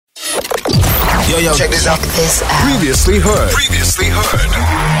Yo, check this out. Previously heard.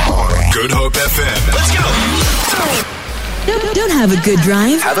 Good Hope FM. Let's go. Don't have a good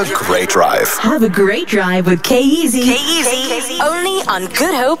drive. Have a great drive. Have a great drive with K-Easy. Only on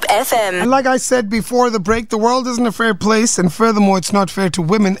Good Hope FM. And like I said before the break, the world isn't a fair place, and furthermore, it's not fair to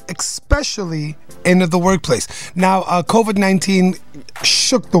women, especially in the workplace. Now, COVID-19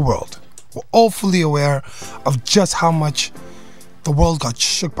 shook the world. We're all fully aware of just how much the world got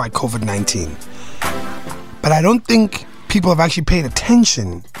shook by COVID-19. But I don't think people have actually paid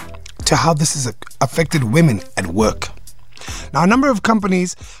attention to how this has affected women at work. Now, a number of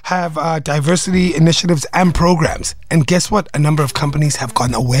companies have diversity initiatives and programs. And guess what? A number of companies have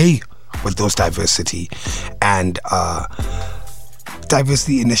gone away with those diversity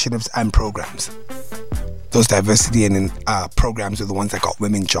initiatives and programs. Those diversity and programs are the ones that got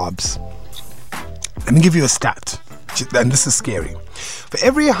women jobs. Let me give you a stat, and this is scary. For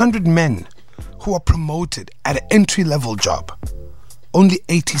every 100 men who are promoted at an entry-level job, only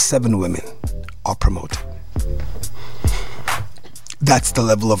 87 women are promoted. That's the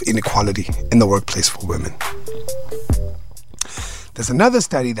level of inequality in the workplace for women. There's another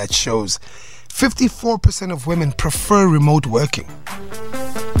study that shows 54% of women prefer remote working.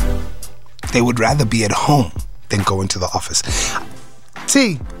 They would rather be at home than go into the office.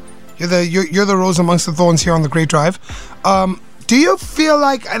 T, you're the rose amongst the thorns here on the Great Drive. Do you feel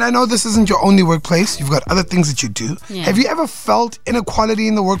like, and I know this isn't your only workplace, you've got other things that you do. Yeah. Have you ever felt inequality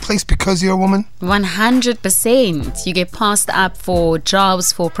in the workplace because you're a woman? 100%. You get passed up for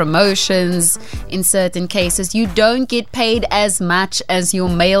jobs, for promotions. In certain cases, you don't get paid as much as your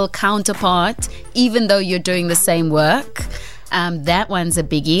male counterpart, even though you're doing the same work. That one's a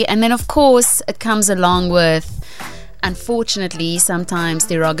biggie. And then, of course, it comes along with, unfortunately, sometimes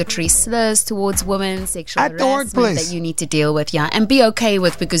derogatory slurs towards women, sexual at the harassment workplace that you need to deal with, and be okay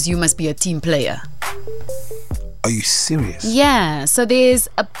with, because you must be a team player. Are you serious? Yeah, so there's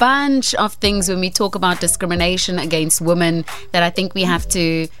a bunch of things when we talk about discrimination against women that I think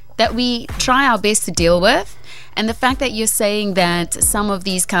that we try our best to deal with. And the fact that you're saying that some of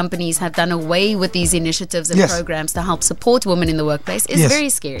these companies have done away with these initiatives and programs to help support women in the workplace is very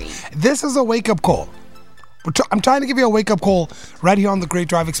scary. This is a wake-up call. I'm trying to give you a wake-up call right here on the Great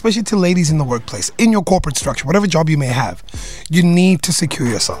Drive, especially to ladies in the workplace, in your corporate structure, whatever job you may have. You need to secure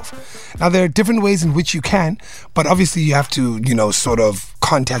yourself. Now, there are different ways in which you can, but obviously you have to, sort of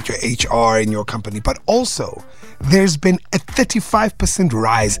contact your HR in your company. But also, there's been a 35%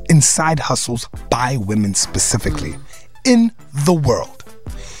 rise in side hustles by women specifically in the world.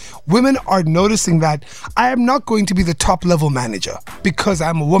 Women are noticing that I am not going to be the top level manager because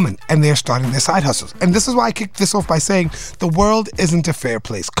I'm a woman, and they're starting their side hustles. And this is why I kicked this off by saying the world isn't a fair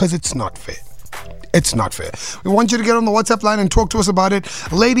place, because it's not fair. It's not fair. We want you to get on the WhatsApp line and talk to us about it.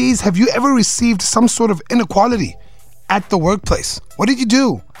 Ladies, have you ever received some sort of inequality at the workplace? What did you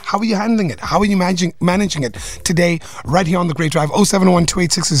do? How are you handling it? How are you managing it today, right here on the Great Drive?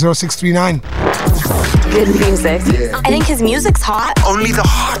 071-286-0639. Good music. I think his music's hot. Only the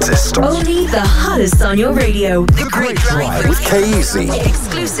hottest. Only the hottest on your radio. The Great Drive with K-Easy.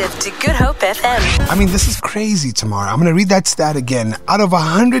 Exclusive to Good Hope FM. I mean, this is crazy, Tamara. I'm going to read that stat again. Out of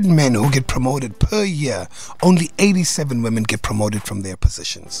 100 men who get promoted per year, only 87 women get promoted from their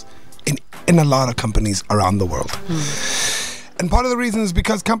positions in a lot of companies around the world. And part of the reason is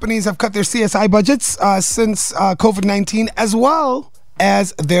because companies have cut their CSI budgets since COVID-19, as well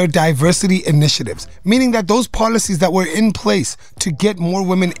as their diversity initiatives, meaning that those policies that were in place to get more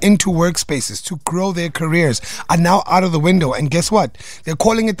women into workspaces, to grow their careers, are now out of the window. And guess what? They're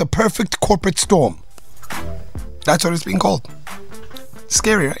calling it the perfect corporate storm. That's what it's being called.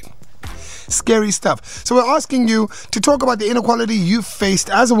 Scary, right? Scary stuff. So we're asking you to talk about the inequality you faced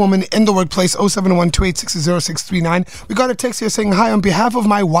as a woman in the workplace. 071-286-0639. We got a text here saying, hi, on behalf of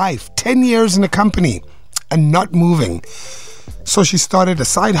my wife, 10 years in the company and not moving. So she started a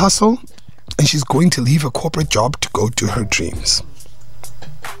side hustle, and she's going to leave a corporate job to go to her dreams.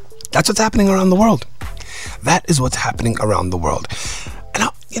 That's what's happening around the world. That is what's happening around the world. And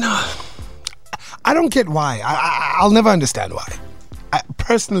I don't get why. I'll never understand why.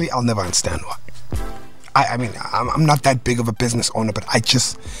 I'll never understand why. I mean, I'm not that big of a business owner, but I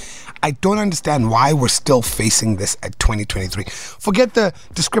don't understand why we're still facing this at 2023. Forget the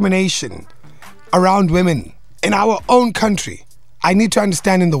discrimination around women in our own country. I need to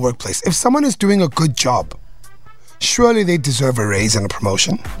understand in the workplace, if someone is doing a good job, surely they deserve a raise and a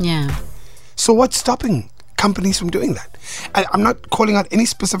promotion. Yeah. So what's stopping companies from doing that? I'm not calling out any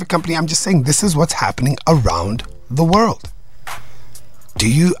specific company. I'm just saying this is what's happening around the world. Do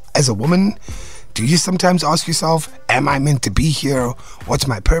you, as a woman, do you sometimes ask yourself, am I meant to be here? What's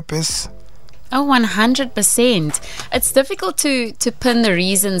my purpose? Oh, 100%. It's difficult to pin the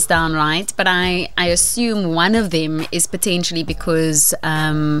reasons down, right? But I assume one of them is potentially because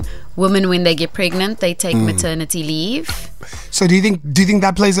women, when they get pregnant, they take maternity leave. So do you think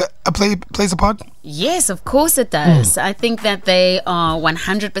that plays a part? Yes, of course it does. I think that they are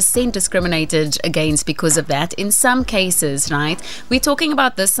 100% discriminated against because of that. In some cases, right? We're talking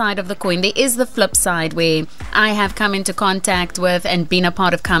about this side of the coin. There is the flip side where I have come into contact with and been a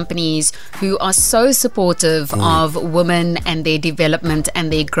part of companies who are so supportive of women and their development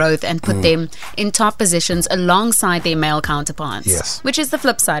and their growth and put them in top positions alongside their male counterparts. Yes. Which is the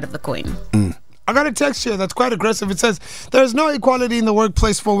flip side of the coin. I got a text here that's quite aggressive. It says, there's no equality in the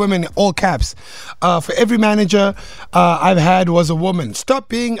workplace for women, all caps. For every manager I've had was a woman. Stop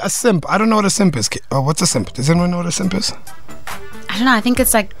being a simp. I don't know what a simp is. What's a simp? Does anyone know what a simp is? I don't know. I think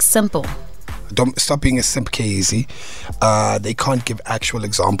it's like simple. Don't stop being a simp, K-Easy. They can't give actual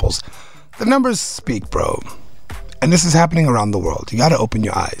examples. The numbers speak, bro. And this is happening around the world. You got to open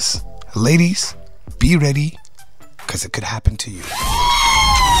your eyes. Ladies, be ready, because it could happen to you.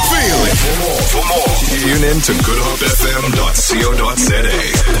 Feel it. For more, tune in to goodhopefm.co.za.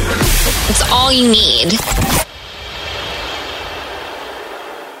 It's all you need.